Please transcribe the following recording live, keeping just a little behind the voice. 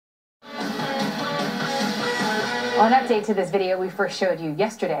Well, an update to this video we first showed you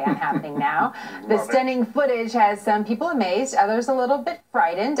yesterday on Happening Now. The stunning footage has some people amazed, others a little bit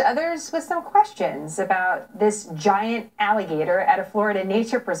frightened, others with some questions about this giant alligator at a Florida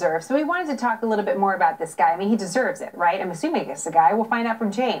nature preserve. So we wanted to talk a little bit more about this guy. I mean, he deserves it, right? I'm assuming it's the guy. We'll find out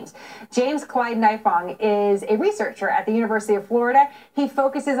from James. James Clyde Nifong is a researcher at the University of Florida. He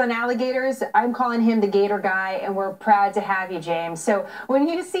focuses on alligators. I'm calling him the gator guy, and we're proud to have you, James. So when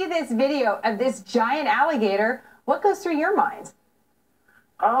you see this video of this giant alligator, what goes through your mind?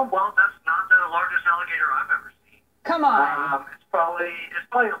 Oh, well, that's not the largest alligator I've ever seen. Come on. It's probably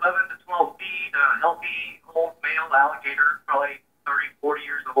 11 to 12 feet, a healthy old male alligator, probably 30, 40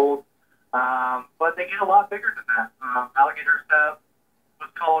 years old. But they get a lot bigger than that. Alligators have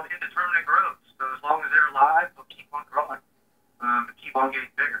what's called indeterminate growth. So as long as they're alive, they'll keep on growing and keep on getting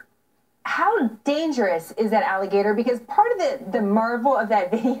bigger. How dangerous is that alligator? Because part of the marvel of that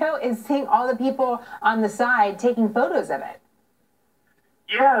video is seeing all the people on the side taking photos of it.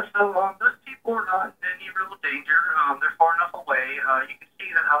 Yeah, so those people are not in any real danger. They're far enough away. You can see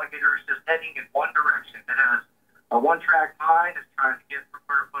that alligator is just heading in one direction. It has a one-track mind. It's trying to get from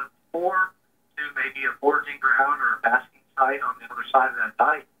where it was before to maybe a foraging ground or a basking site on the other side of that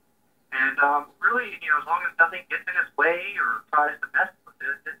dike. And really, as long as nothing gets in its way or tries to mess with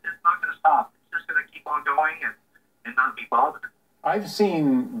it, it's not going to stop. It's just going to keep on going and not be bothered. I've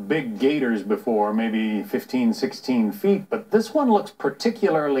seen big gators before, maybe 15, 16 feet, but this one looks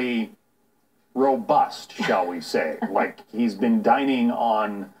particularly robust, shall we say. Like he's been dining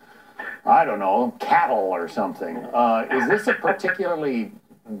on, I don't know, cattle or something. Is this a particularly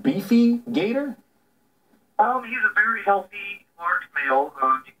beefy gator? He's a very healthy, large male.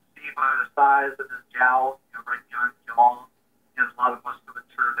 You can see by the size of his jowls, right behind his jaw. He has a lot of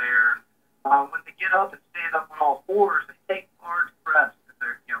musculature there. When they get up and stand up on all fours, they take large breaths, and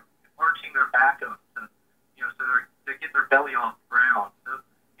they're, arching their back up, so they get their belly off the ground. So,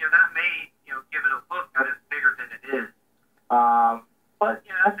 that may, give it a look that it's bigger than it is. But,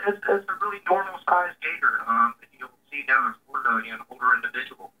 it's a really normal-sized gator that you'll see down in Florida, an older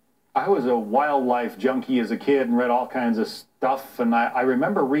individual. I was a wildlife junkie as a kid and read all kinds of stuff, and I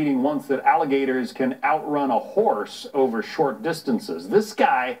remember reading once that alligators can outrun a horse over short distances. This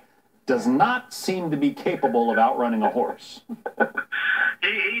guy does not seem to be capable of outrunning a horse.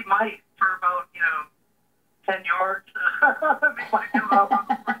 he might for about, 10 yards. He might go out.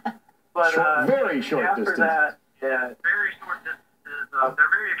 But very short distance. That, very short distances.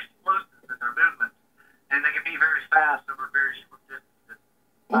 They're very explosive in their movements, and they can be very fast over very short distances.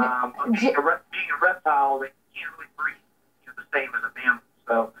 Being a reptile, they can't really breathe the same as a mammal,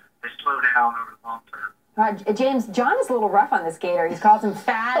 so they slow down over the long term. James, John is a little rough on this gator. He calls him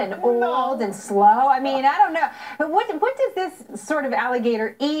fat and old and slow. I mean, I don't know. But what does this sort of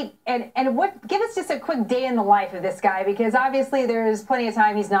alligator eat? And give us just a quick day in the life of this guy, because obviously there's plenty of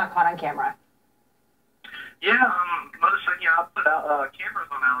time he's not caught on camera. Yeah, mostly, I put out cameras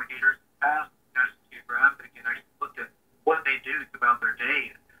on alligators past National Geographic, and I looked at what they do throughout their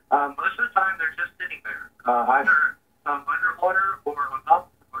day. Most of the time they're just sitting there, either underwater or on top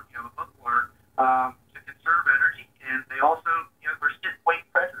or above water. To conserve energy, and they also, they're sit-wait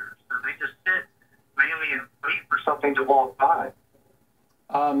predators, so they just sit mainly and wait for something to walk by.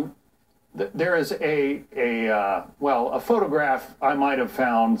 There is a photograph I might have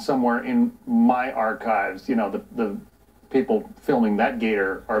found somewhere in my archives. The people filming that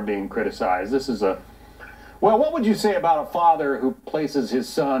gator are being criticized. This is what would you say about a father who places his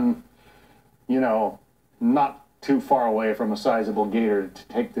son, not too far away from a sizable gator to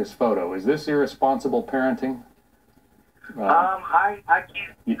take this photo? Is this irresponsible parenting? I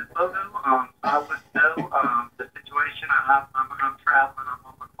can't see the photo. I would know the situation. I'm traveling. I'm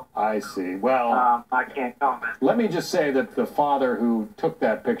on my phone. I see. Well, I can't comment. Let me just say that the father who took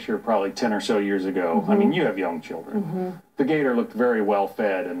that picture probably 10 or so years ago, I mean, you have young children. The gator looked very well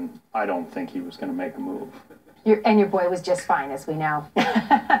fed, and I don't think he was going to make a move. Your boy was just fine, as we know.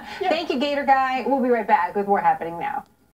 Thank you, Gator Guy. We'll be right back with more Happening Now.